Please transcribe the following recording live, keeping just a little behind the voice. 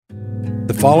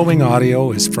The following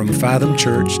audio is from Fathom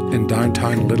Church in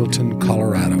downtown Littleton,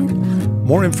 Colorado.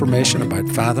 More information about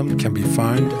Fathom can be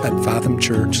found at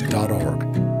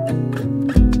fathomchurch.org.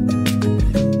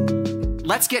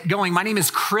 Let's get going. My name is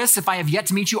Chris. If I have yet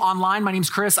to meet you online, my name's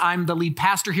Chris. I'm the lead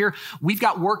pastor here. We've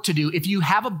got work to do. If you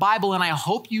have a Bible, and I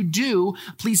hope you do,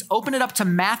 please open it up to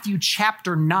Matthew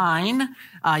chapter 9.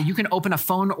 You can open a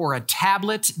phone or a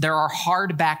tablet. There are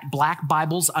hardback black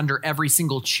Bibles under every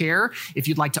single chair. If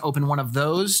you'd like to open one of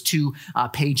those to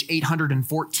page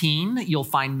 814, you'll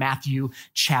find Matthew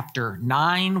chapter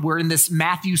 9. We're in this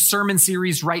Matthew sermon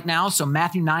series right now, so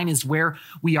Matthew 9 is where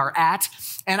we are at.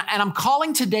 And I'm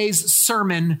calling today's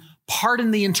sermon, Pardon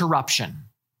the Interruption.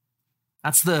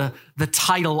 That's the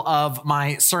title of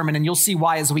my sermon, and you'll see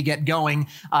why as we get going.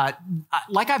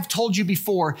 Like I've told you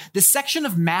before, this section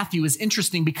of Matthew is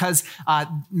interesting because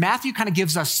Matthew kind of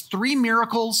gives us 3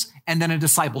 miracles and then a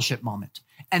discipleship moment.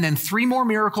 And then 3 more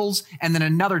miracles, and then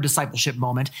another discipleship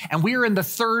moment. And we are in the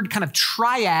third kind of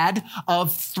triad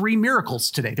of 3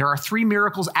 miracles today. There are 3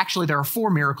 miracles. Actually, there are 4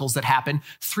 miracles that happen,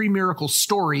 3 miracle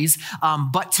stories.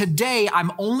 But today,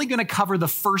 I'm only going to cover the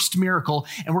first miracle,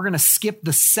 and we're going to skip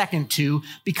the second 2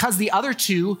 because the other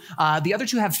two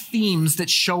have themes that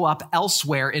show up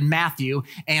elsewhere in Matthew.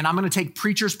 And I'm going to take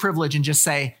preacher's privilege and just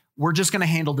say, we're just going to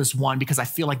handle this one because I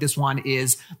feel like this one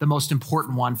is the most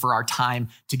important one for our time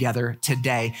together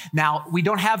today. Now, we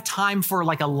don't have time for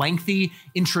like a lengthy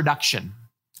introduction.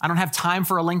 I don't have time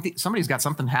for a lengthy, somebody's got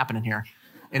something happening here,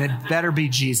 and it better be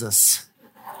Jesus.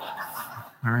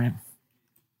 All right.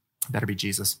 Better be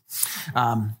Jesus.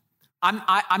 I'm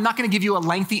not going to give you a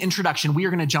lengthy introduction. We are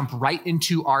going to jump right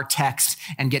into our text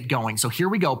and get going. So here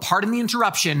we go. Pardon the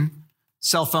interruption,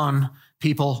 cell phone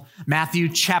people. Matthew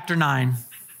chapter 9.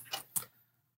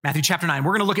 Matthew chapter 9,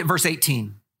 we're going to look at verse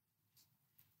 18.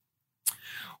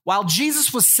 While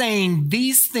Jesus was saying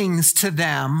these things to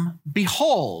them,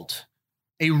 behold,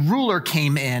 a ruler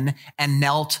came in and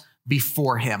knelt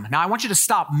before him. Now, I want you to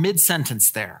stop mid-sentence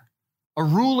there. A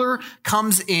ruler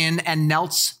comes in and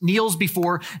kneels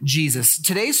before Jesus.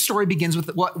 Today's story begins with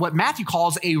what Matthew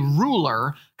calls a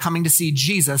ruler coming to see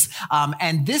Jesus.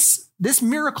 And this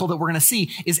miracle that we're going to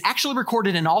see is actually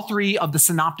recorded in all 3 of the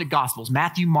synoptic gospels,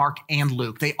 Matthew, Mark, and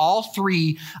Luke. They all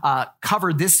 3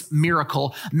 cover this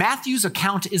miracle. Matthew's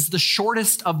account is the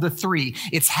shortest of the 3.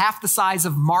 It's half the size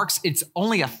of Mark's. It's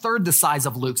only a third the size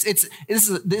of Luke's.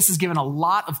 This is given a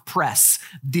lot of press,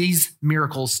 these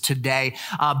miracles today.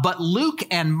 But Luke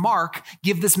and Mark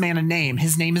give this man a name.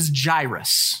 His name is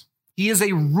Jairus. He is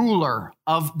a ruler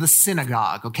of the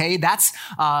synagogue, okay? That's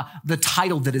the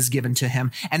title that is given to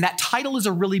him. And that title is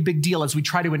a really big deal as we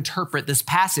try to interpret this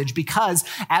passage because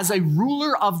as a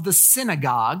ruler of the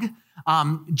synagogue,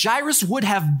 Jairus would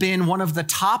have been one of the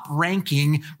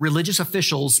top-ranking religious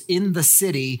officials in the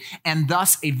city and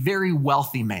thus a very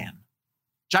wealthy man.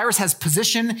 Jairus has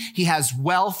position, he has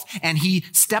wealth, and he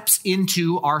steps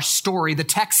into our story. The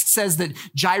text says that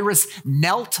Jairus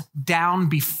knelt down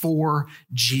before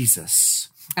Jesus.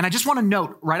 And I just want to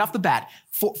note right off the bat,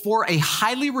 for a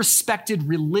highly respected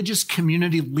religious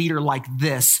community leader like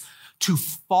this, to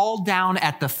fall down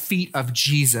at the feet of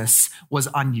Jesus was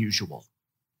unusual.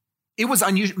 It was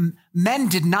unusual. Men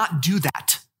did not do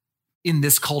that in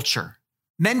this culture.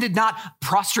 Men did not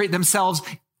prostrate themselves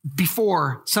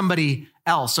before somebody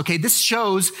else. Okay, this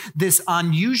shows this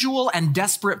unusual and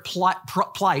desperate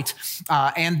plight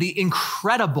and the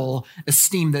incredible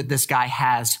esteem that this guy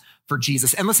has for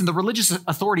Jesus. And listen, the religious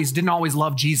authorities didn't always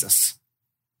love Jesus,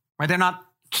 right? They're not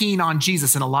keen on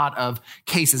Jesus in a lot of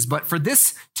cases. But for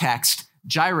this text,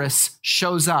 Jairus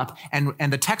shows up, and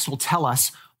the text will tell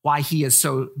us why he is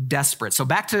so desperate. So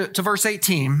back to verse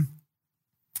 18.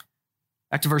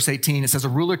 Back to verse 18, it says, a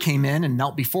ruler came in and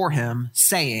knelt before him,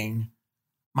 saying,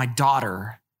 my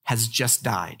daughter has just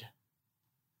died.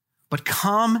 But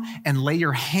come and lay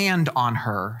your hand on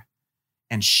her,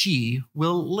 and she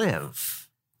will live.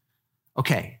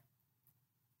 Okay.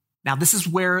 Now, this is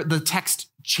where the text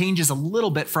changes a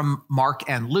little bit from Mark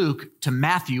and Luke to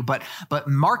Matthew, but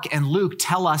Mark and Luke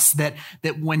tell us that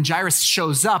when Jairus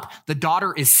shows up, the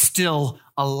daughter is still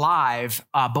alive,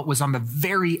 but was on the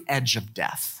very edge of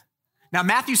death. Now,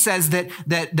 Matthew says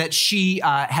that she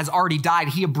has already died.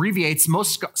 He abbreviates,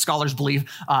 most scholars believe,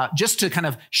 just to kind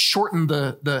of shorten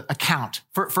the account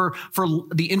for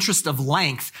the interest of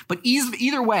length. But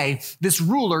either way, this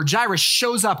ruler, Jairus,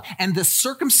 shows up and the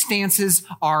circumstances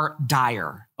are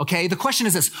dire. Okay, the question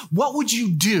is this: what would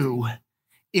you do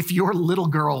if your little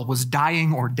girl was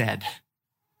dying or dead?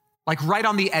 Like right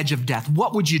on the edge of death,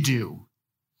 what would you do?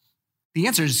 The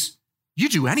answer is you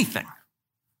do anything.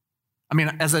 I mean,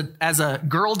 as a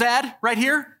girl dad right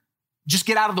here, just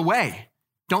get out of the way.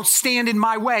 Don't stand in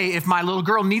my way if my little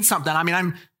girl needs something. I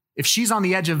mean, if she's on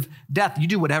the edge of death, you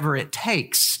do whatever it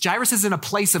takes. Jairus is in a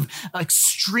place of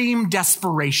extreme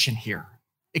desperation here.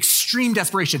 Extreme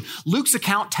desperation. Luke's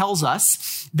account tells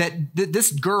us that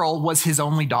this girl was his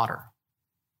only daughter.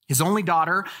 His only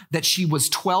daughter, that she was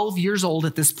 12 years old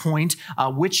at this point,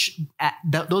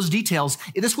 those details,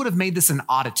 this would have made this an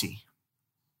oddity.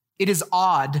 It is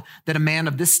odd that a man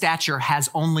of this stature has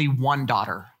only one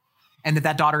daughter, and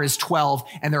that daughter is 12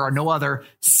 and there are no other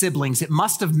siblings. It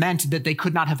must have meant that they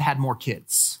could not have had more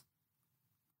kids.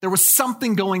 There was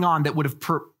something going on that would have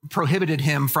prohibited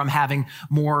him from having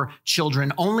more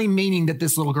children, only meaning that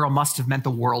this little girl must have meant the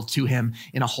world to him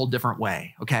in a whole different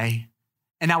way, okay?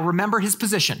 And now remember his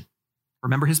position.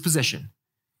 Remember his position.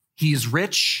 He is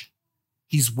rich.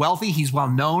 He's wealthy. He's well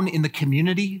known in the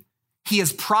community. He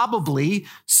has probably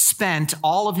spent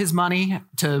all of his money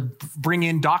to bring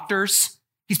in doctors.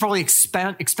 He's probably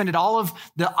expended all of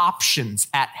the options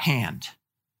at hand.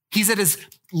 He's at his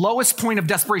lowest point of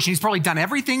desperation. He's probably done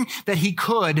everything that he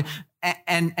could.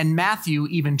 And Matthew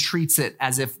even treats it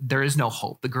as if there is no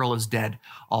hope. The girl is dead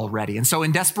already. And so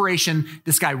in desperation,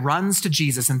 this guy runs to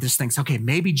Jesus and just thinks, okay,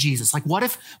 maybe Jesus. Like, what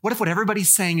if what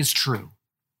everybody's saying is true?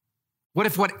 What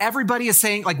if what everybody is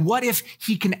saying, like, what if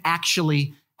he can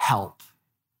actually help?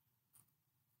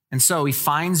 And so he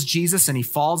finds Jesus and he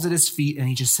falls at his feet and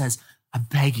he just says, I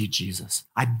beg you, Jesus,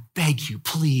 I beg you,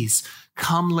 please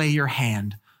come lay your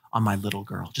hand on my little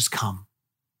girl. Just come.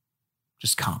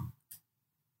 Just come.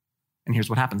 And here's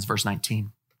what happens, verse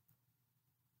 19.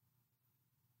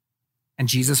 And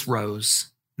Jesus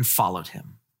rose and followed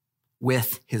him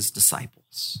with his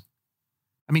disciples.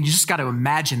 I mean, you just got to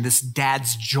imagine this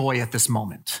dad's joy at this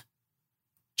moment.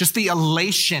 Just the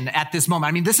elation at this moment.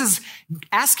 I mean, this is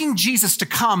asking Jesus to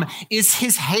come is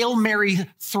his Hail Mary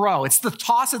throw. It's the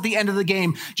toss at the end of the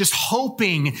game, just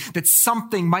hoping that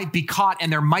something might be caught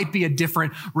and there might be a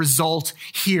different result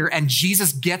here. And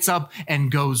Jesus gets up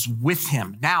and goes with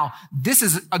him. Now, this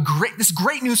is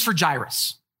great news for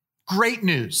Jairus. Great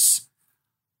news.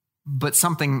 But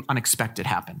something unexpected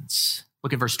happens.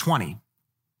 Look at verse 20.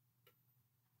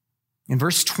 In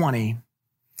verse 20,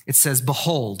 it says,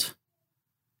 behold,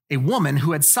 a woman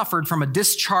who had suffered from a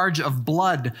discharge of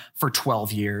blood for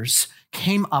 12 years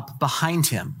came up behind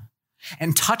him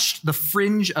and touched the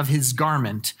fringe of his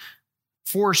garment.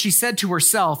 For she said to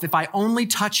herself, if I only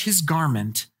touch his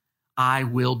garment, I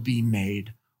will be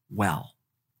made well.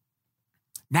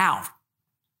 Now,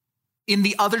 in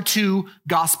the other two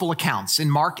gospel accounts, in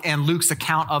Mark and Luke's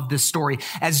account of this story,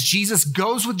 as Jesus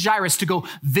goes with Jairus to go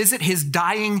visit his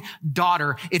dying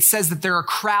daughter, it says that there are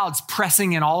crowds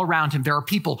pressing in all around him. There are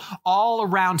people all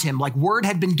around him. Like word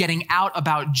had been getting out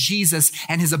about Jesus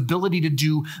and his ability to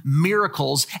do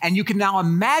miracles. And you can now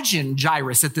imagine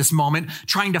Jairus at this moment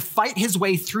trying to fight his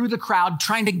way through the crowd,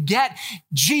 trying to get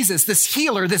Jesus, this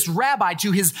healer, this rabbi,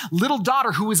 to his little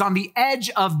daughter who is on the edge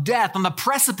of death, on the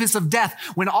precipice of death,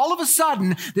 when all of a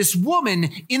sudden, this woman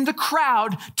in the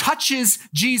crowd touches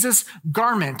Jesus'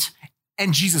 garment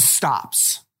and Jesus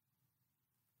stops.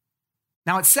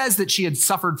 Now, it says that she had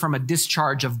suffered from a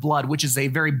discharge of blood, which is a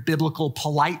very biblical,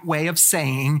 polite way of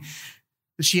saying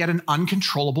that she had an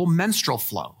uncontrollable menstrual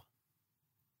flow.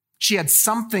 She had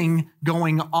something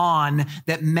going on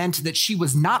that meant that she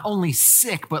was not only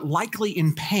sick, but likely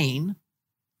in pain.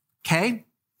 Okay?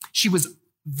 She was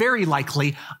very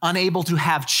likely unable to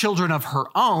have children of her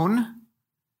own,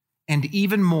 and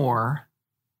even more,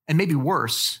 and maybe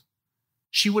worse,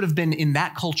 she would have been in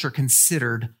that culture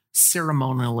considered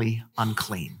ceremonially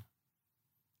unclean.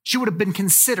 She would have been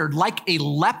considered like a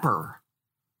leper,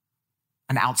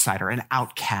 an outsider, an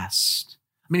outcast.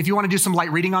 I mean, if you want to do some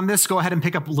light reading on this, go ahead and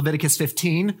pick up Leviticus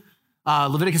 15.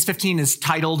 Leviticus 15 is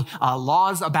titled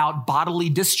Laws About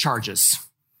Bodily Discharges.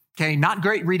 Okay, not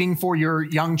great reading for your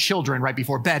young children right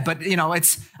before bed, but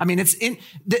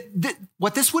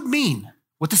what this would mean,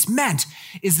 what this meant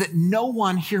is that no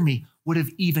one, hear me, would have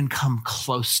even come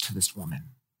close to this woman.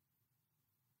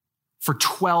 For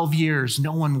 12 years,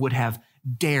 no one would have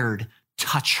dared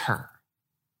touch her,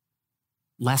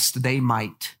 lest they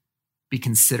might be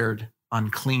considered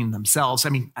unclean themselves. I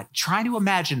mean, try to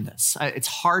imagine this. It's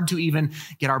hard to even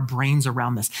get our brains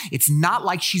around this. It's not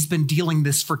like she's been dealing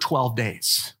this for 12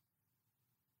 days.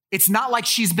 It's not like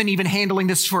she's been even handling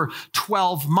this for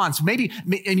 12 months. Maybe, I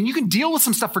mean, you can deal with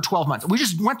some stuff for 12 months. We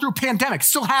just went through a pandemic,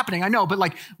 still happening, I know, but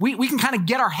like we can kind of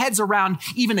get our heads around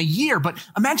even a year, but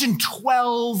imagine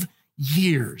 12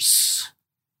 years.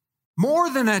 More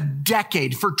than a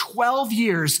decade. For 12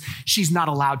 years, she's not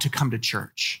allowed to come to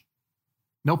church.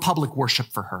 No public worship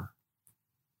for her.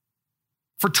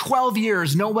 For 12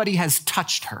 years, nobody has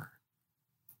touched her.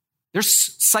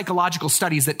 There's psychological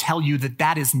studies that tell you that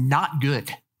that is not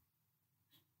good.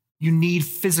 You need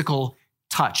physical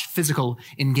touch, physical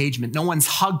engagement. No one's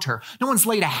hugged her. No one's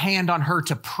laid a hand on her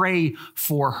to pray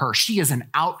for her. She is an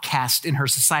outcast in her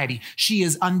society. She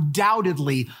is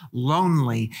undoubtedly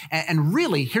lonely. And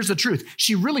really, here's the truth.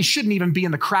 She really shouldn't even be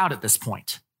in the crowd at this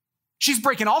point. She's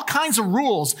breaking all kinds of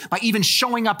rules by even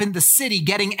showing up in the city,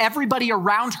 getting everybody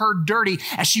around her dirty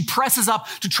as she presses up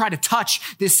to try to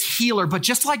touch this healer. But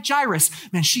just like Jairus,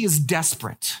 man, she is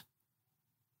desperate.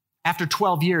 After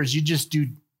 12 years, you just do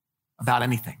about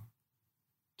anything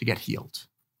to get healed.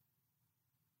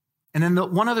 And then the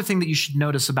one other thing that you should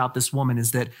notice about this woman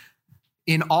is that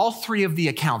in all three of the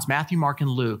accounts, Matthew, Mark, and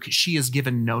Luke, she is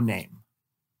given no name.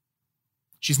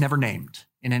 She's never named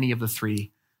in any of the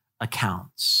three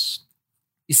accounts.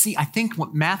 You see, I think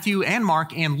what Matthew and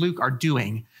Mark and Luke are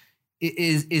doing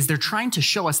is they're trying to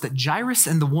show us that Jairus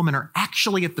and the woman are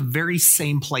actually at the very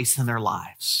same place in their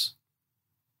lives.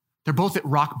 They're both at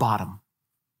rock bottom.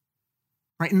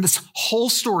 Right? In this whole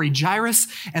story, Jairus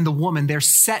and the woman, they're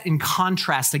set in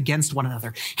contrast against one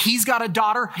another. He's got a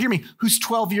daughter, hear me, who's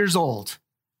 12 years old.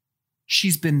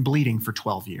 She's been bleeding for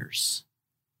 12 years.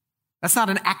 That's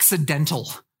not an accidental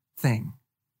thing.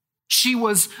 He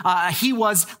was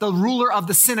the ruler of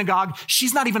the synagogue.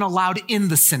 She's not even allowed in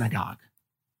the synagogue.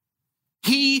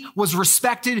 He was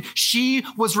respected. She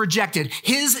was rejected.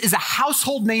 His is a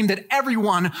household name that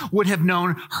everyone would have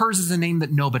known. Hers is a name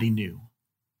that nobody knew,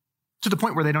 to the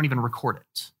point where they don't even record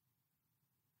it.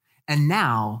 And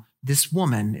now this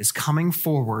woman is coming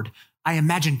forward, I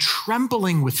imagine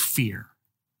trembling with fear,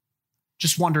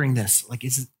 just wondering this, like,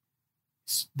 is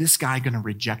this guy going to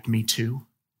reject me too?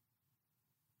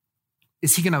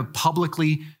 Is he going to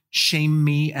publicly shame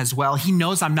me as well? He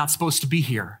knows I'm not supposed to be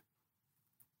here.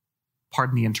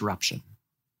 Pardon the interruption.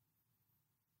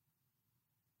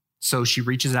 So she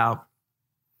reaches out,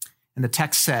 and the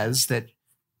text says that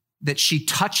she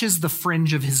touches the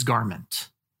fringe of his garment.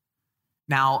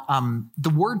 Now, the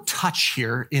word touch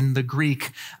here in the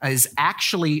Greek is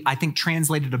actually, I think,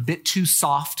 translated a bit too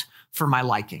soft for my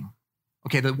liking.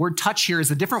 Okay, the word touch here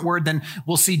is a different word than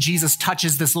we'll see Jesus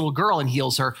touches this little girl and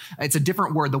heals her. It's a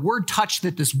different word. The word touch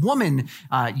that this woman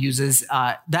uses,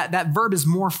 that verb is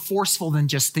more forceful than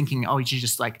just thinking, oh, she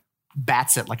just like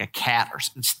bats it like a cat or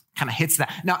kind of hits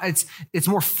that. No, it's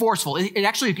more forceful. It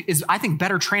actually is, I think,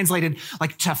 better translated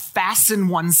like to fasten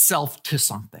oneself to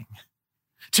something,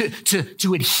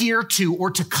 to adhere to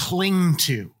or to cling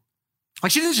to.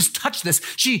 Like she doesn't just touch this.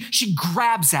 She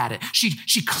grabs at it.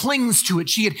 She clings to it.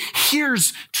 She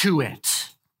adheres to it.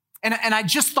 And I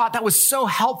just thought that was so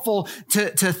helpful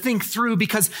to think through,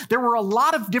 because there were a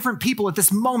lot of different people at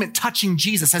this moment touching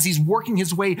Jesus as he's working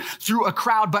his way through a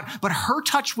crowd, but her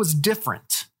touch was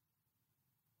different.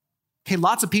 Okay,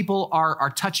 lots of people are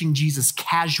touching Jesus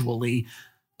casually,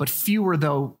 but fewer,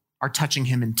 though, are touching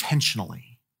him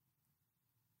intentionally.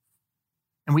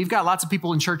 And we've got lots of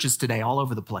people in churches today all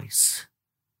over the place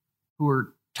who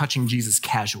are touching Jesus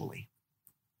casually,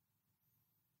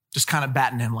 just kind of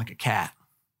batting him like a cat.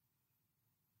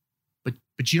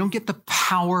 But you don't get the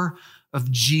power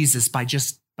of Jesus by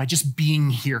just being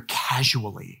here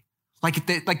casually.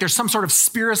 Like there's some sort of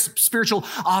spiritual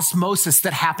osmosis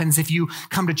that happens if you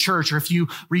come to church or if you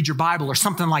read your Bible or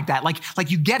something like that.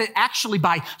 Like you get it actually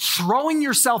by throwing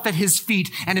yourself at his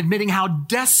feet and admitting how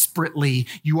desperately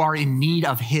you are in need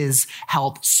of his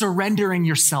help, surrendering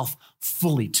yourself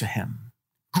fully to him,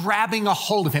 grabbing a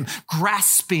hold of him,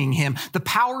 grasping him. The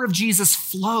power of Jesus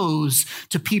flows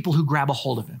to people who grab a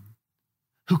hold of him,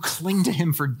 who cling to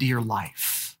him for dear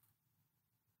life,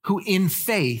 who in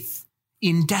faith,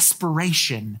 in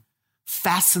desperation,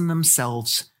 fasten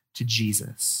themselves to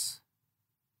Jesus.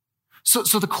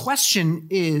 So the question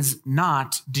is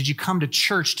not, did you come to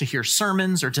church to hear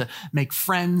sermons or to make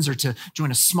friends or to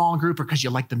join a small group or because you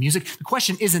like the music? The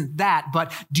question isn't that,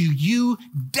 but do you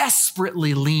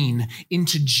desperately lean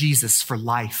into Jesus for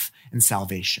life and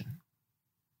salvation?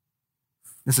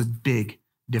 There's a big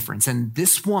difference. And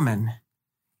this woman,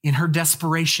 in her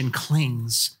desperation,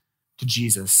 clings to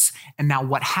Jesus. And now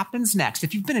what happens next?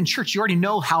 If you've been in church, you already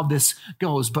know how this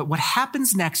goes, but what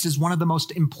happens next is one of the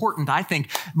most important, I think,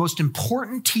 most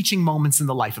important teaching moments in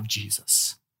the life of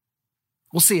Jesus.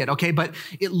 We'll see it, okay? But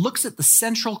it looks at the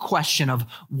central question of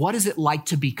what is it like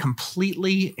to be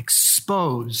completely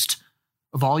exposed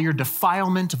of all your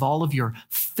defilement, of all of your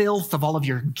filth, of all of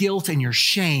your guilt and your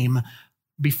shame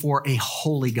before a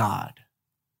holy God.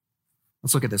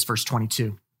 Let's look at this, verse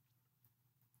 22.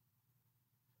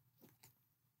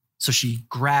 So she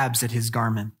grabs at his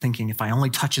garment, thinking, if I only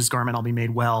touch his garment, I'll be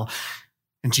made well.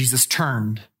 And Jesus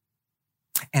turned,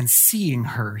 and seeing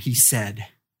her, he said,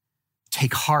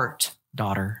 Take heart,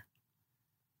 daughter.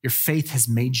 Your faith has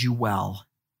made you well.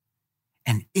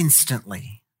 And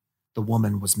instantly the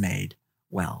woman was made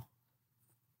well.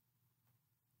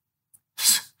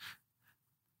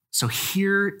 So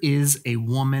here is a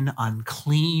woman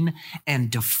unclean and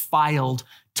defiled,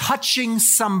 touching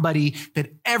somebody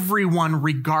that everyone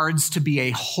regards to be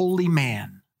a holy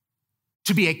man,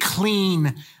 to be a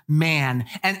clean man.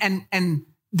 And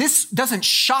this doesn't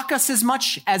shock us as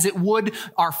much as it would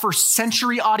our first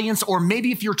century audience, or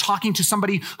maybe if you're talking to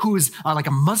somebody who is like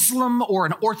a Muslim or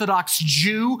an Orthodox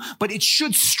Jew, but it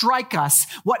should strike us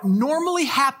what normally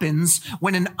happens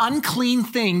when an unclean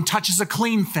thing touches a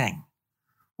clean thing.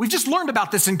 We've just learned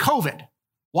about this in COVID.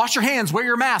 Wash your hands, wear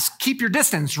your mask, keep your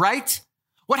distance, right?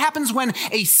 What happens when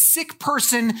a sick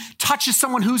person touches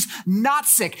someone who's not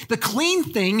sick? The clean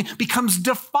thing becomes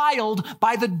defiled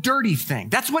by the dirty thing.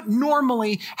 That's what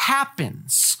normally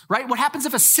happens, right? What happens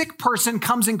if a sick person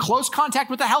comes in close contact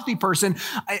with a healthy person?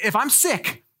 If I'm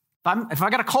sick, if I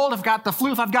got a cold, if I've got the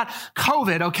flu, if I've got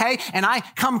COVID, okay, and I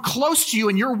come close to you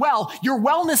and you're well, your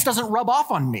wellness doesn't rub off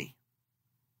on me.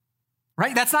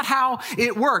 Right? That's not how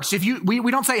it works.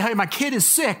 We don't say, hey, my kid is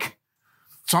sick,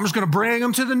 so I'm just going to bring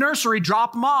them to the nursery,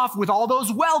 drop them off with all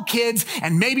those well kids,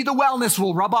 and maybe the wellness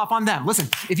will rub off on them. Listen,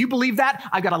 if you believe that,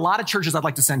 I've got a lot of churches I'd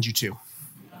like to send you to.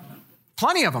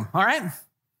 Plenty of them, all right?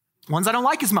 Ones I don't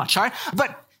like as much, all right?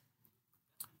 But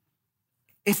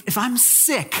if I'm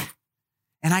sick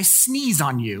and I sneeze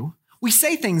on you, we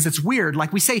say things that's weird.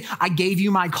 Like we say, I gave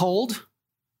you my cold.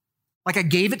 Like I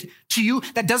gave it to you.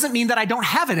 That doesn't mean that I don't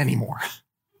have it anymore.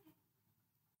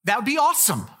 That would be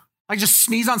awesome. I just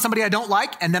sneeze on somebody I don't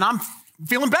like and then I'm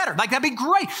feeling better. Like that'd be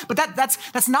great. But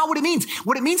that's not what it means.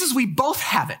 What it means is we both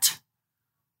have it.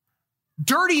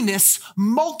 Dirtiness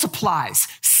multiplies.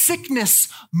 Sickness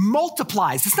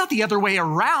multiplies. It's not the other way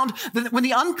around. When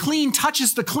the unclean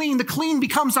touches the clean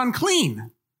becomes unclean.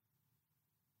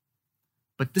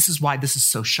 But this is why this is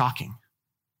so shocking.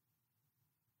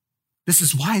 This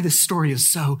is why this story is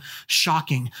so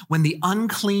shocking. When the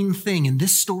unclean thing in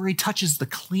this story touches the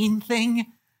clean thing,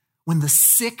 when the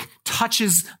sick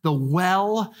touches the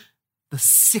well, the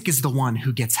sick is the one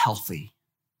who gets healthy.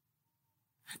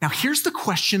 Now, here's the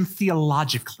question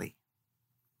theologically.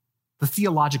 The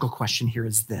theological question here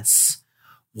is this: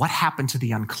 what happened to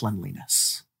the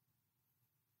uncleanliness?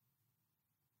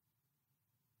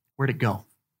 Where'd it go?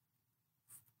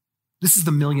 This is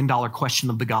the million-dollar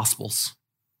question of the Gospels.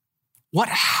 What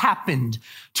happened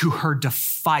to her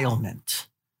defilement?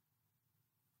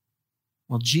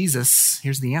 Well, Jesus,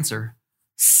 here's the answer,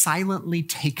 silently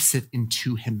takes it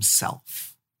into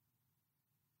himself.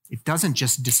 It doesn't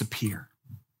just disappear.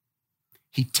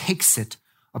 He takes it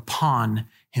upon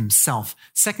himself.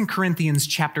 2 Corinthians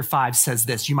chapter 5 says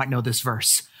this. You might know this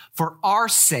verse. For our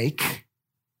sake,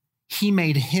 he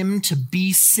made him to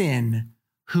be sin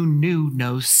who knew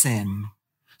no sin,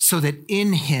 so that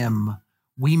in him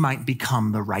we might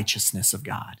become the righteousness of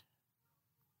God.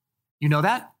 You know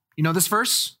that? You know this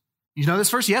verse? You know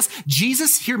this verse? Yes.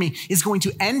 Jesus, hear me, is going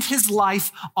to end his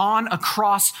life on a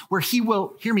cross where he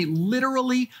will, hear me,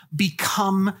 literally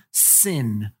become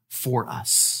sin for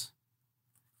us.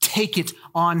 Take it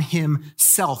on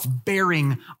himself,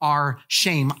 bearing our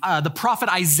shame. The prophet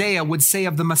Isaiah would say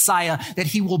of the Messiah that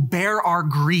he will bear our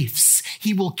griefs.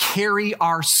 He will carry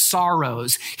our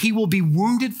sorrows. He will be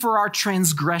wounded for our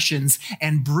transgressions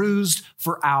and bruised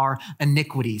for our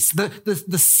iniquities.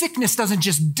 The sickness doesn't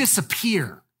just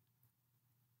disappear.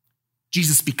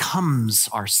 Jesus becomes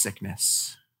our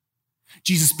sickness.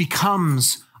 Jesus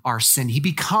becomes our sin. He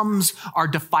becomes our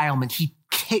defilement. He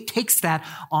takes that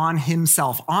on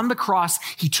himself. On the cross,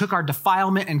 he took our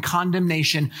defilement and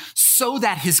condemnation so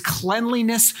that his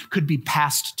cleanliness could be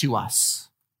passed to us.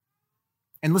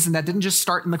 And listen, that didn't just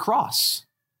start in the cross.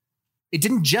 It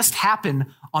didn't just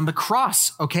happen on the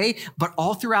cross, okay? But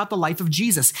all throughout the life of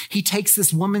Jesus, he takes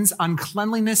this woman's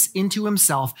uncleanliness into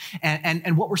himself.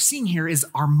 And what we're seeing here is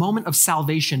our moment of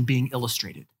salvation being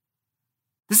illustrated.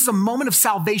 This is a moment of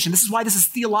salvation. This is why this is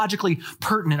theologically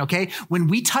pertinent, okay? When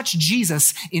we touch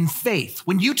Jesus in faith,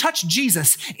 when you touch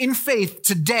Jesus in faith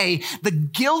today, the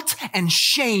guilt and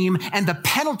shame and the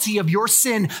penalty of your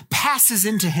sin passes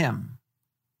into him.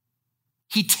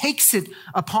 He takes it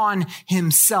upon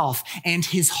himself, and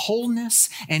his wholeness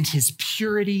and his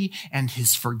purity and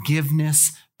his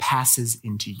forgiveness passes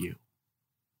into you.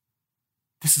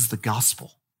 This is the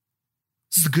gospel.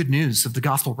 This is the good news of the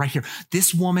gospel right here.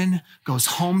 This woman goes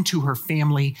home to her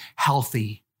family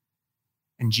healthy,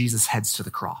 and Jesus heads to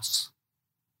the cross.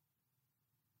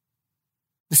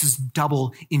 This is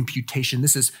double imputation.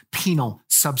 This is penal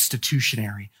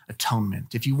substitutionary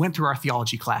atonement. If you went through our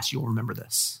theology class, you'll remember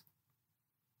this.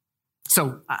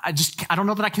 So I don't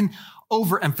know that I can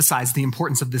overemphasize the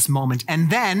importance of this moment. And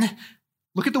then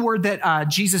look at the word that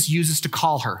Jesus uses to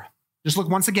call her. Just look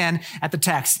once again at the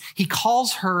text. He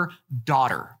calls her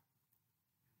daughter.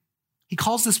 He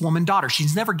calls this woman daughter.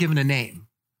 She's never given a name,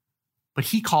 but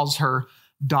he calls her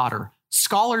daughter.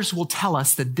 Scholars will tell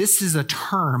us that this is a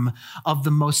term of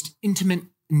the most intimate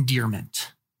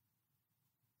endearment.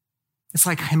 It's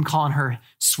like him calling her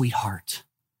sweetheart.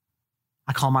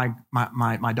 I call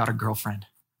my daughter girlfriend. I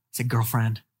say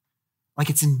girlfriend. Like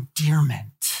it's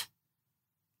endearment.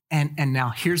 And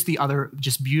now here's the other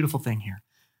just beautiful thing here.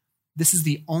 This is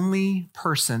the only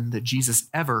person that Jesus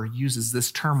ever uses this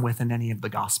term with in any of the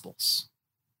Gospels.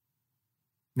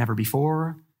 Never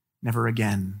before, never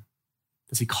again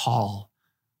does he call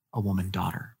a woman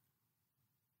daughter.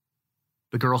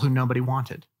 The girl who nobody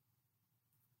wanted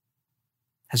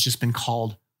has just been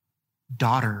called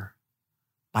daughter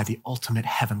by the ultimate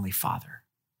heavenly Father.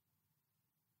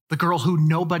 The girl who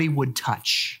nobody would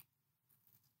touch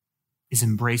is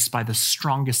embraced by the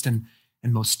strongest and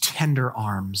most tender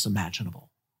arms imaginable.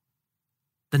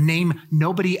 The name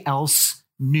nobody else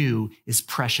knew is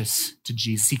precious to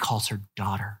Jesus. He calls her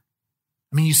daughter.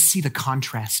 I mean, you see the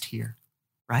contrast here,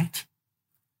 right?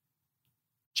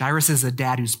 Jairus is a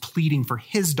dad who's pleading for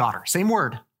his daughter, same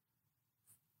word,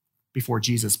 before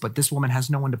Jesus, but this woman has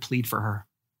no one to plead for her.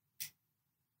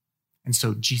 And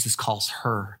so Jesus calls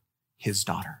her his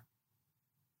daughter.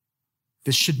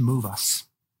 This should move us.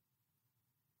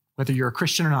 Whether you're a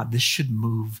Christian or not, this should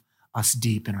move us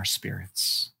deep in our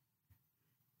spirits.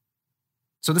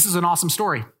 So this is an awesome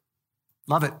story.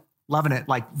 Love it. Loving it.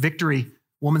 Like victory.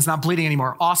 Woman's not bleeding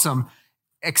anymore. Awesome.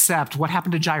 Except what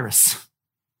happened to Jairus?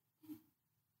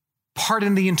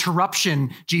 Pardon the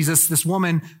interruption, Jesus. This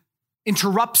woman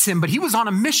interrupts him, but he was on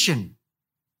a mission.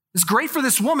 It's great for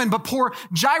this woman, but poor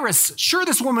Jairus. Sure,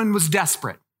 this woman was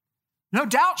desperate. No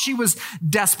doubt she was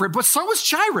desperate, but so was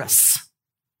Jairus.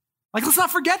 Like, let's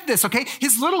not forget this, okay?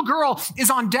 His little girl is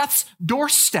on death's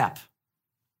doorstep.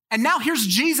 And now here's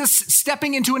Jesus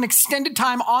stepping into an extended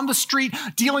time on the street,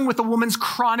 dealing with a woman's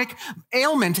chronic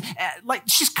ailment. Like,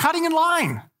 she's cutting in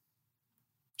line.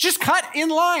 Just cut in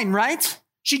line, right?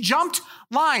 She jumped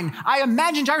line. I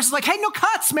imagine Jairus is like, hey, no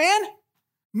cuts, man.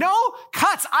 No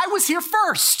cuts. I was here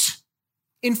first.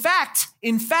 In fact,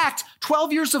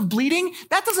 12 years of bleeding,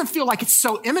 that doesn't feel like it's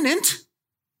so imminent.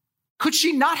 Could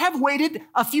she not have waited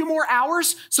a few more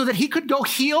hours so that he could go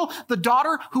heal the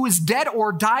daughter who is dead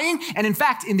or dying? And in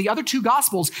fact, in the other two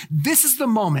Gospels, this is the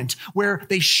moment where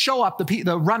they show up,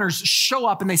 the runners show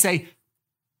up and they say,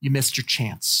 you missed your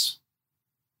chance.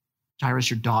 Jairus,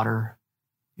 your daughter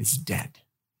is dead.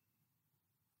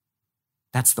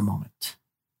 That's the moment.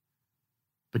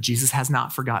 But Jesus has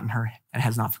not forgotten her and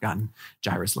has not forgotten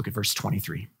Jairus. Look at verse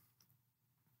 23.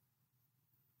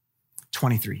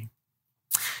 23.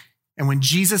 And when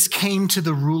Jesus came to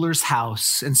the ruler's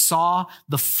house and saw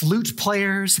the flute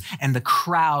players and the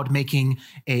crowd making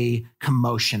a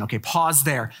commotion. Okay, pause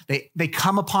there. They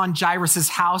come upon Jairus'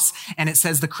 house and it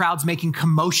says the crowd's making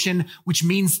commotion, which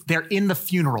means they're in the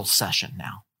funeral session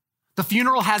now. The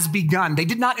funeral has begun. They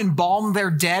did not embalm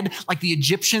their dead like the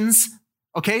Egyptians.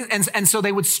 Okay, and so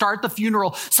they would start the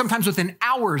funeral sometimes within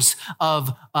hours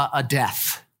of a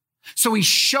death. So he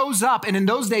shows up, and in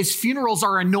those days, funerals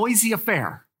are a noisy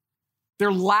affair.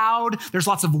 They're loud. There's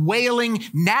lots of wailing,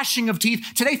 gnashing of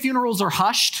teeth. Today, funerals are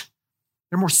hushed.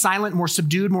 They're more silent, more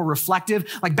subdued, more reflective.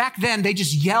 Like back then, they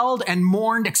just yelled and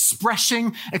mourned,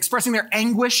 expressing their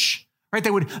anguish. Right?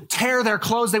 They would tear their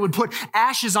clothes. They would put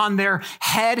ashes on their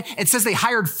head. It says they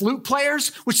hired flute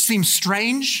players, which seems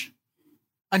strange.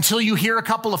 Until you hear a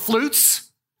couple of flutes,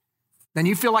 then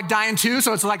you feel like dying too.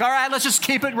 So it's like, all right, let's just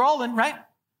keep it rolling, right?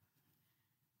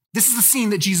 This is the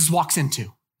scene that Jesus walks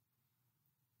into.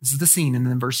 This is the scene. And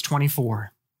then verse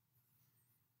 24,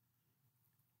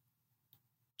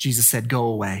 Jesus said, go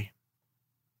away.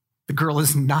 The girl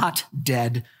is not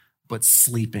dead, but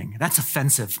sleeping. That's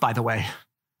offensive, by the way.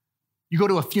 You go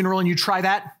to a funeral and you try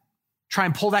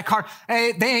and pull that card.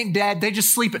 Hey, they ain't dead. They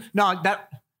just sleeping. No,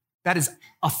 that is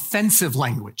offensive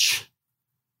language.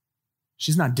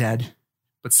 She's not dead,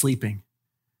 but sleeping.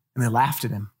 And they laughed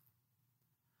at him.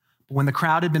 But when the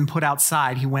crowd had been put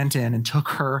outside, he went in and took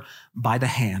her by the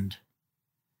hand,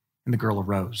 and the girl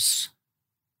arose.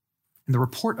 And the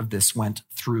report of this went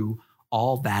through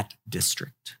all that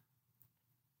district.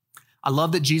 I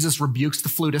love that Jesus rebukes the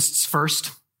flutists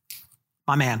first.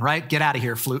 My man, right? Get out of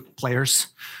here, flute players.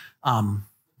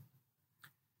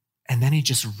 And then he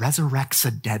just resurrects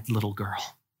a dead little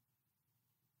girl.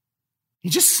 He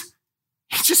just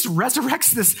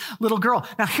resurrects this little girl.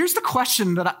 Now, here's the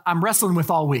question that I'm wrestling with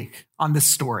all week on this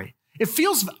story. It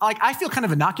feels like I feel kind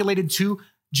of inoculated to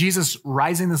Jesus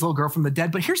rising this little girl from the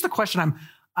dead. But here's the question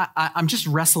I'm just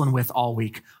wrestling with all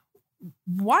week.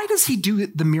 Why does he do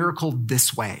the miracle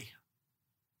this way?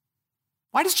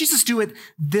 Why does Jesus do it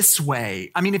this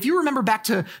way? I mean, if you remember back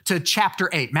to chapter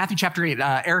 8, Matthew chapter 8,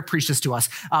 Eric preached this to us.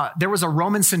 There was a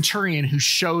Roman centurion who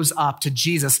shows up to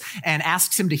Jesus and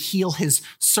asks him to heal his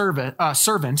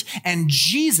servant, and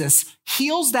Jesus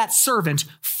heals that servant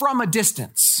from a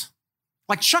distance.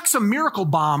 Like chucks a miracle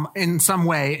bomb in some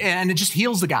way, and it just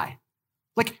heals the guy.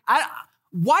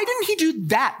 Why didn't he do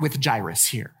that with Jairus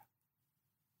here?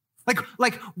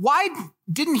 Like, why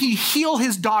didn't he heal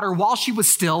his daughter while she was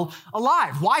still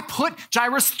alive? Why put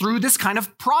Jairus through this kind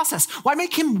of process? Why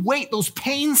make him wait those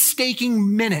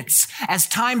painstaking minutes as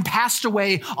time passed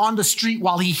away on the street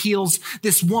while he heals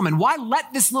this woman? Why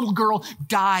let this little girl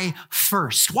die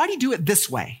first? Why do you do it this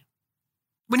way?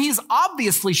 When he has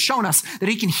obviously shown us that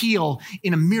he can heal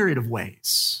in a myriad of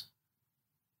ways.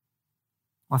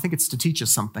 Well, I think it's to teach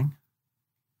us something.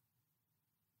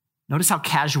 Notice how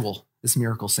casual this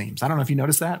miracle seems. I don't know if you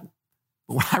noticed that,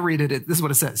 but when I read it, this is what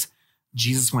it says.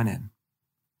 Jesus went in,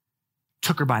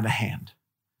 took her by the hand,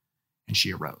 and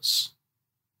she arose.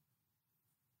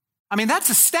 I mean, that's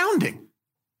astounding.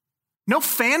 No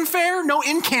fanfare, no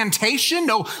incantation,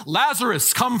 no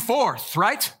Lazarus, come forth,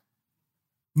 right?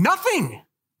 Nothing.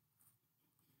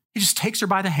 He just takes her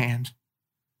by the hand.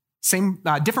 Same,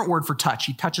 different word for touch.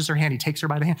 He touches her hand. He takes her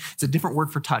by the hand. It's a different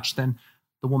word for touch than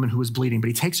the woman who was bleeding, but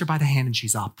he takes her by the hand and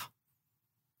she's up.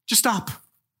 Just up.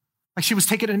 Like she was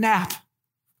taking a nap.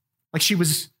 Like she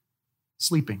was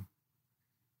sleeping.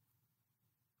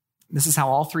 This is how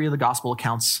all three of the gospel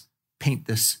accounts paint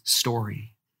this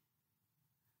story.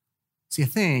 See, I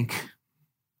think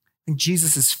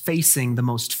Jesus is facing the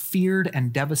most feared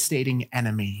and devastating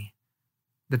enemy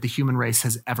that the human race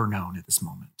has ever known at this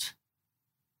moment.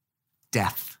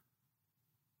 Death.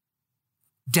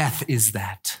 Death is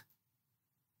that.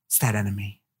 It's that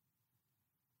enemy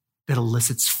that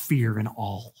elicits fear in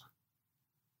all.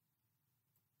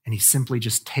 And he simply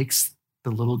just takes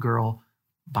the little girl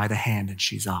by the hand and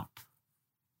she's up.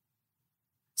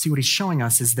 See, what he's showing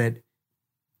us is that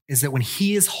when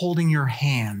he is holding your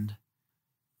hand,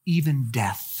 even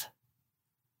death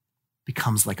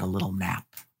becomes like a little nap.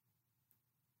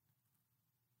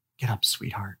 Get up,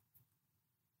 sweetheart.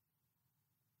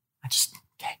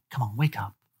 Okay, come on, wake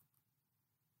up.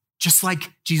 Just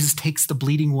like Jesus takes the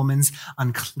bleeding woman's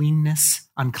uncleanliness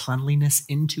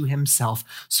into himself,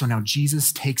 so now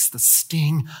Jesus takes the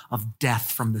sting of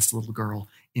death from this little girl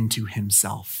into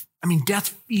himself. I mean, death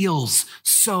feels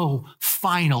so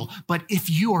final, but if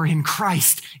you are in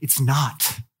Christ, it's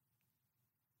not.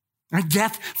 Right?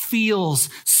 Death feels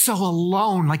so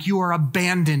alone, like you are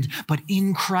abandoned, but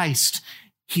in Christ,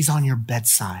 he's on your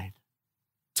bedside,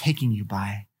 taking you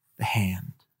by the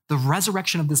hand. The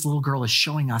resurrection of this little girl is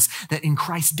showing us that in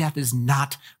Christ, death is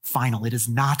not final. It is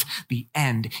not the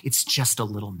end. It's just a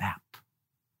little nap.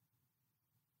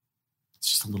 It's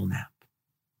just a little nap.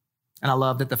 And I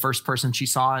love that the first person she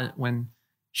saw when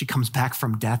she comes back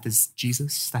from death is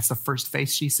Jesus. That's the first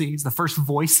face she sees. The first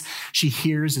voice she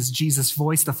hears is Jesus'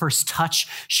 voice. The first touch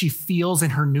she feels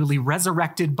in her newly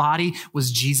resurrected body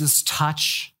was Jesus'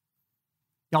 touch.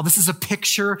 Y'all, this is a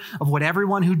picture of what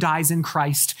everyone who dies in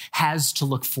Christ has to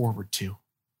look forward to.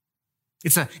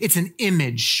 It's an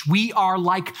image. We are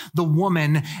like the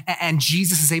woman, and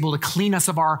Jesus is able to clean us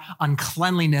of our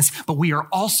uncleanliness, but we are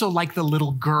also like the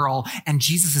little girl, and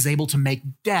Jesus is able to make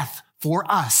death for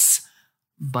us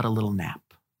but a little nap.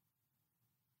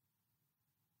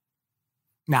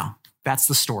 Now, that's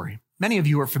the story. Many of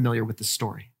you are familiar with this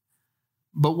story.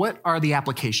 But what are the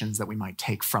applications that we might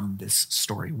take from this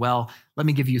story? Well, let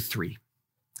me give you three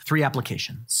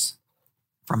applications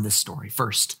from this story.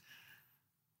 First,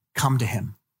 come to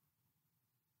him.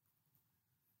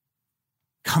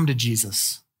 Come to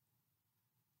Jesus.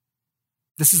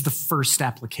 This is the first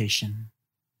application.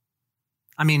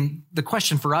 I mean, the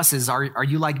question for us is, are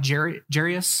you like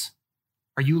Jairus?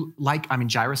 Are you like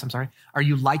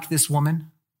this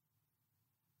woman?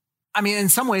 I mean, in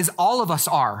some ways, all of us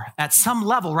are at some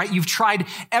level, right? You've tried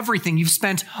everything. You've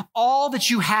spent all that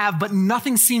you have, but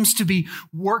nothing seems to be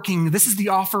working. This is the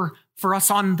offer for us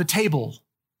on the table.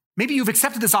 Maybe you've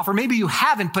accepted this offer. Maybe you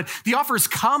haven't, but the offer is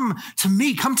come to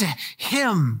me, come to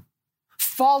him.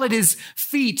 Fall at his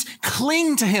feet,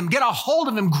 cling to him, get a hold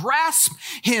of him, grasp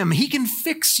him. He can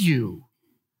fix you.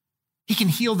 He can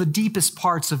heal the deepest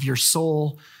parts of your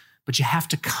soul, but you have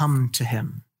to come to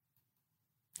him.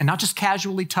 And not just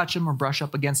casually touch him or brush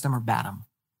up against him or bat him.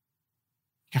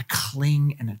 You got to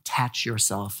cling and attach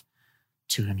yourself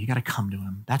to him. You got to come to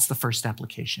him. That's the first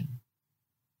application.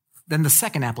 then the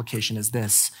second application is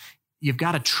this. You've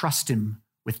got to trust him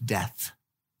with death.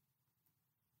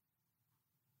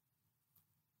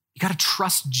 You got to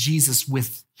trust Jesus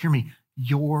with, hear me,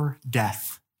 your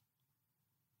death.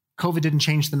 COVID didn't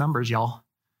change the numbers, y'all.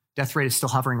 Death rate is still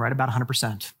hovering right about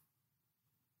 100%.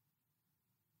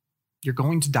 You're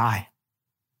going to die.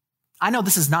 I know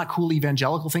this is not cool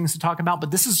evangelical things to talk about,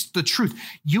 but this is the truth.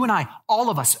 You and I,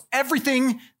 all of us,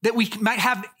 everything that we might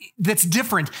have that's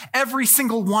different, every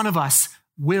single one of us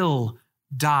will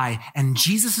die. And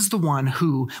Jesus is the one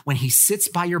who, when he sits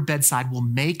by your bedside, will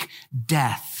make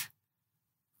death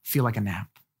feel like a nap.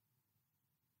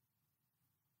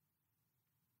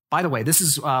 By the way, this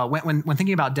is when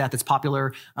thinking about death, it's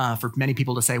popular for many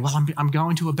people to say, well, I'm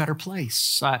going to a better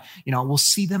place. We'll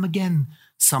see them again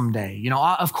someday.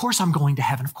 Of course I'm going to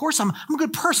heaven. Of course I'm a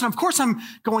good person. Of course I'm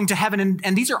going to heaven.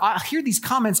 And I hear these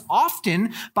comments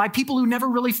often by people who never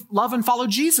really love and follow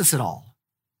Jesus at all.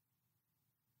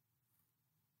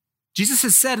 Jesus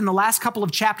has said in the last couple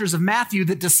of chapters of Matthew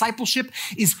that discipleship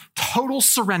is total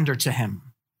surrender to him.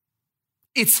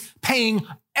 It's paying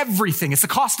everything. It's the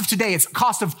cost of today. It's the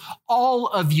cost of all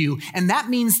of you. And that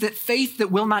means that faith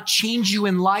that will not change you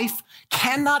in life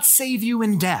cannot save you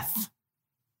in death.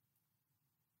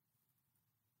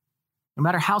 No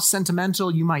matter how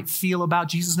sentimental you might feel about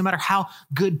Jesus, no matter how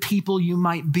good people you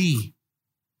might be,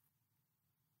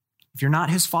 if you're not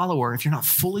his follower, if you're not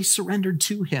fully surrendered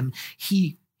to him,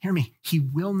 he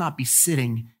will not be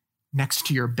sitting next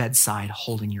to your bedside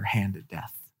holding your hand at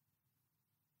death.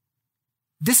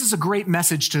 This is a great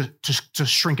message to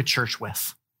shrink a church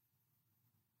with.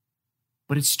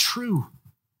 But it's true.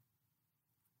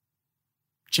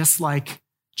 Just like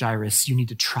Jairus, you need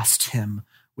to trust him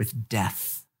with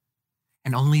death.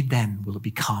 And only then will it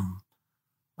become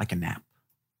like a nap.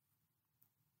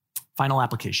 Final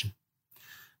application.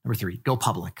 Number 3, go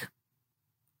public.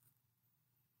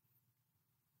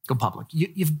 Go public.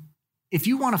 If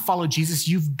you want to follow Jesus,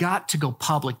 you've got to go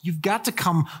public. You've got to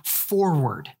come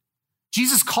forward.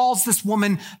 Jesus calls this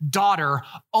woman daughter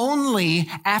only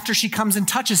after she comes and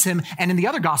touches him, and in the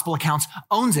other gospel accounts,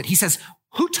 owns it. He says,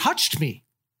 "Who touched me?"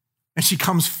 And she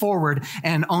comes forward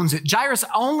and owns it. Jairus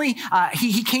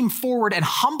he came forward and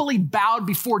humbly bowed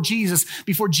before Jesus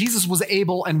was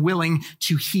able and willing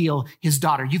to heal his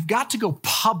daughter. You've got to go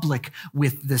public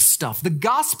with this stuff. The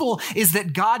gospel is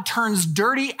that God turns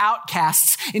dirty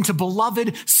outcasts into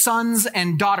beloved sons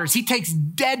and daughters. He takes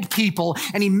dead people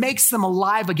and he makes them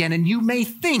alive again. And you may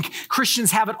think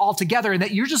Christians have it all together and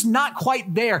that you're just not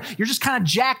quite there. You're just kind of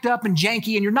jacked up and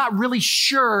janky and you're not really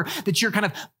sure that you're kind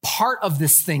of part of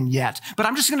this thing yet. But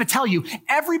I'm just going to tell you,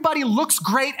 everybody looks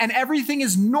great and everything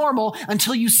is normal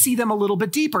until you see them a little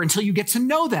bit deeper, until you get to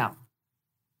know them.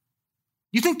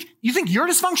 You think you're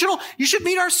dysfunctional? You should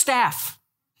meet our staff.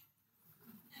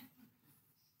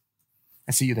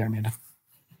 I see you there, Amanda.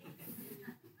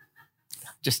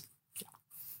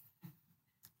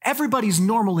 Everybody's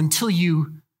normal until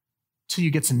you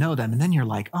get to know them. And then you're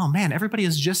like, oh man, everybody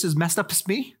is just as messed up as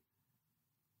me.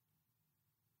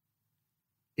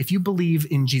 If you believe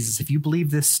in Jesus, if you believe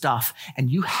this stuff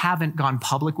and you haven't gone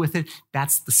public with it,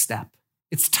 that's the step.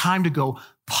 It's time to go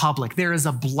public. There is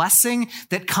a blessing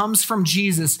that comes from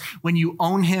Jesus when you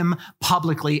own him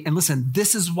publicly. And listen,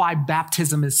 this is why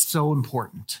baptism is so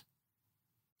important.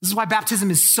 This is why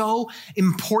baptism is so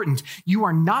important. You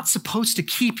are not supposed to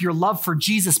keep your love for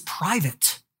Jesus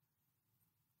private.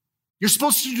 You're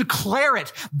supposed to declare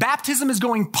it. Baptism is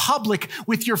going public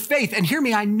with your faith. And hear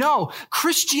me, I know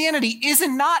Christianity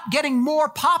isn't not getting more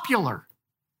popular.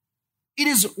 It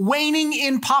is waning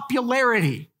in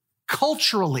popularity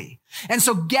culturally. And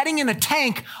so getting in a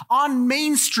tank on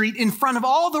Main Street in front of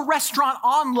all the restaurant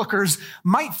onlookers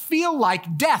might feel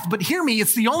like death. But hear me,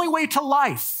 it's the only way to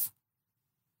life.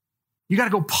 You got to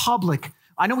go public.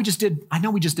 I know we just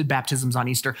did baptisms on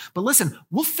Easter, but listen,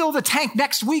 we'll fill the tank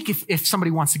next week if somebody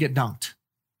wants to get dunked.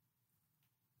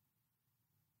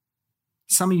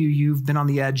 Some of you've been on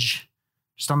the edge,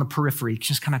 just on the periphery,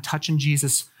 just kind of touching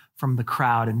Jesus from the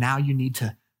crowd, and now you need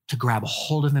to grab a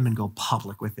hold of him and go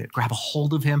public with it. Grab a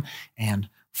hold of him and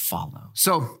follow.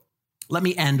 So let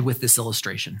me end with this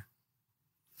illustration.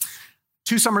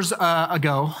 2 summers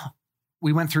ago,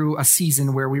 we went through a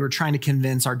season where we were trying to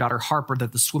convince our daughter Harper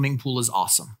that the swimming pool is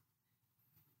awesome.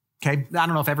 Okay, I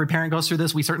don't know if every parent goes through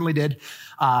this. We certainly did.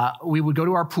 We would go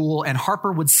to our pool and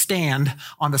Harper would stand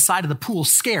on the side of the pool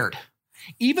scared,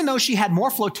 even though she had more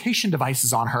flotation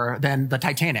devices on her than the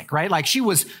Titanic, right? Like she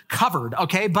was covered,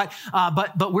 okay? But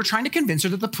we're trying to convince her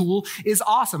that the pool is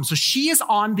awesome. So she is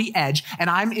on the edge and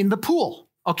I'm in the pool,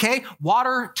 okay?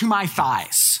 Water to my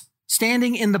thighs.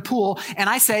 standing in the pool, and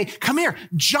I say, come here,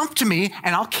 jump to me,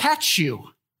 and I'll catch you.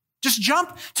 Just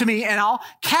jump to me, and I'll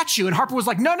catch you. And Harper was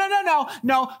like,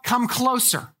 no, come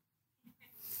closer.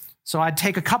 So I'd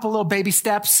take a couple little baby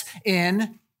steps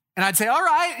in, and I'd say, all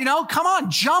right, come on,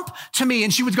 jump to me.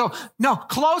 And she would go, no,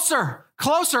 closer.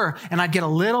 And I'd get a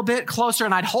little bit closer,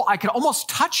 and I could almost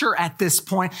touch her at this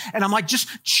point. And I'm like, just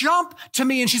jump to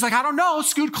me. And she's like, I don't know,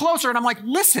 scoot closer. And I'm like,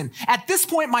 listen, at this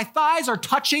point, my thighs are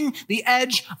touching the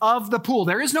edge of the pool.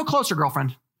 There is no closer,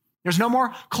 girlfriend. There's no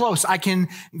more close I can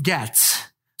get.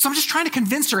 So I'm just trying to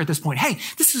convince her at this point, hey,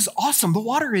 this is awesome. The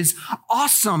water is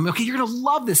awesome. Okay, you're going to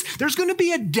love this. There's going to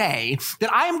be a day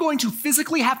that I am going to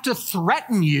physically have to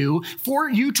threaten you for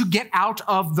you to get out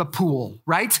of the pool,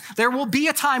 right? There will be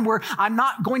a time where I'm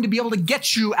not going to be able to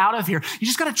get you out of here. You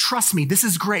just got to trust me. This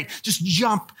is great. Just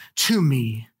jump to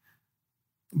me.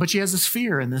 But she has this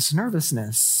fear and this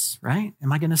nervousness, right?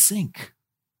 Am I going to sink?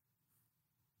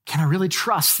 Can I really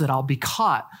trust that I'll be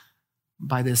caught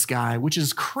by this guy, which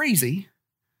is crazy?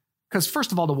 Because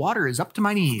first of all, the water is up to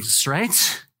my knees,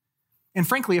 right? And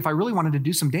frankly, if I really wanted to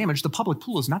do some damage, the public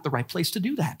pool is not the right place to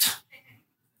do that.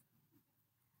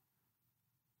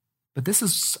 But this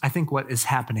is, I think, what is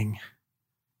happening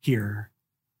here.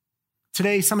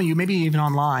 Today, some of you, maybe even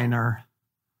online, are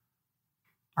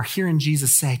hearing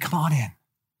Jesus say, come on in.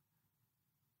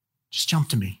 Just jump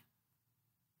to me.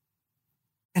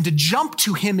 And to jump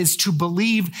to him is to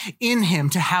believe in him,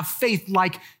 to have faith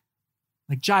like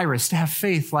Jairus, to have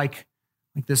faith like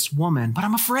this woman. But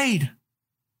I'm afraid.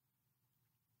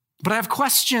 But I have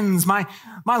questions. My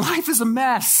life is a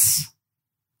mess.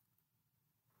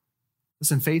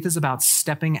 Listen, faith is about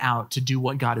stepping out to do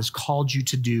what God has called you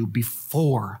to do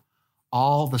before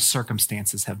all the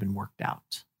circumstances have been worked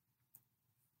out.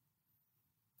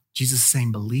 Jesus is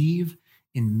saying, believe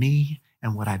in me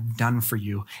and what I've done for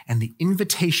you. And the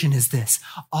invitation is this: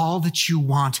 all that you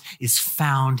want is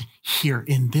found here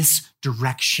in this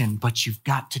direction, but you've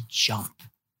got to jump.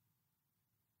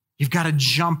 You've got to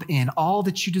jump in. All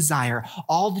that you desire,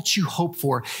 all that you hope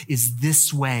for is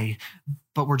this way,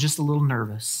 but we're just a little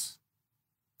nervous.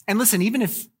 And listen, even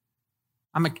if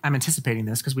I'm anticipating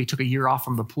this because we took a year off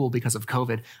from the pool because of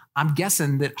COVID, I'm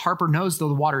guessing that Harper knows though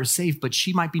the water is safe, but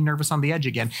she might be nervous on the edge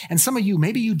again. And some of you,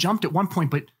 maybe you jumped at one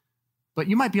point, but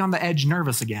you might be on the edge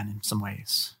nervous again in some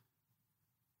ways.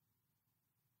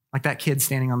 Like that kid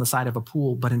standing on the side of a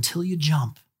pool. But until you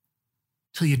jump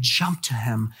to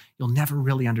him, you'll never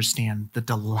really understand the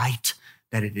delight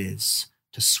that it is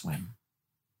to swim.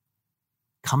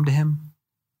 Come to him,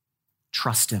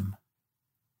 trust him,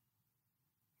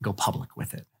 go public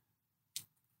with it.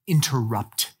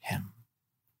 Interrupt him.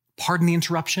 Pardon the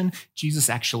interruption. Jesus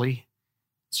actually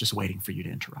is just waiting for you to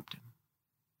interrupt him.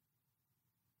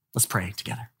 Let's pray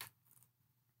together.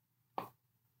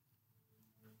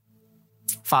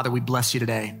 Father, we bless you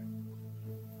today.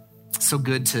 It's so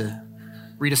good to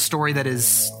read a story that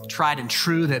is tried and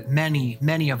true that many,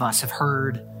 many of us have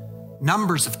heard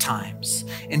numbers of times.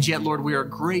 And yet, Lord, we are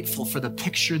grateful for the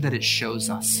picture that it shows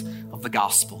us of the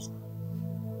gospel.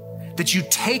 That you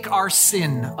take our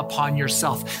sin upon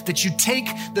yourself, that you take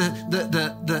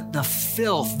the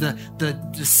filth, the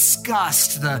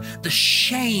disgust, the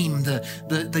shame,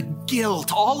 the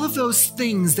guilt, all of those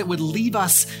things that would leave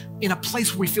us in a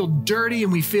place where we feel dirty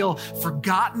and we feel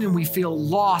forgotten and we feel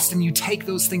lost, and you take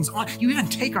those things on. You even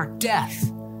take our death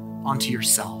onto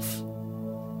yourself.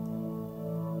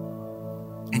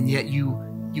 And yet you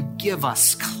give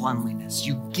us cleanliness.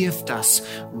 You gift us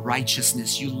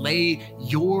righteousness. You lay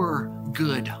your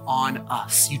good on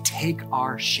us. You take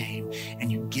our shame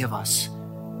and you give us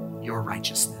your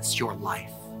righteousness, your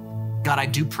life. God, I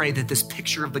do pray that this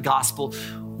picture of the gospel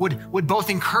would both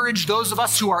encourage those of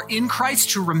us who are in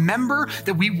Christ to remember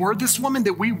that we were this woman,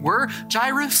 that we were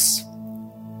Jairus.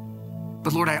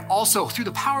 But Lord, I also, through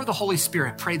the power of the Holy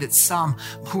Spirit, pray that some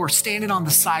who are standing on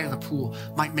the side of the pool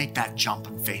might make that jump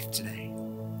in faith today.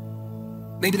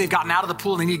 Maybe they've gotten out of the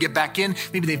pool and they need to get back in.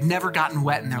 Maybe they've never gotten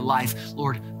wet in their life.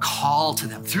 Lord, call to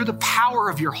them through the power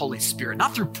of your Holy Spirit,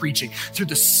 not through preaching, through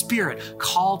the Spirit.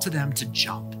 Call to them to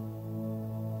jump,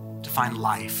 to find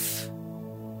life,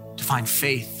 to find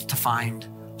faith, to find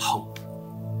hope.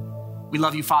 We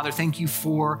love you, Father. Thank you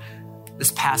for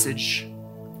this passage.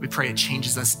 We pray it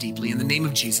changes us deeply. In the name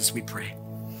of Jesus, we pray.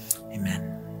 Amen.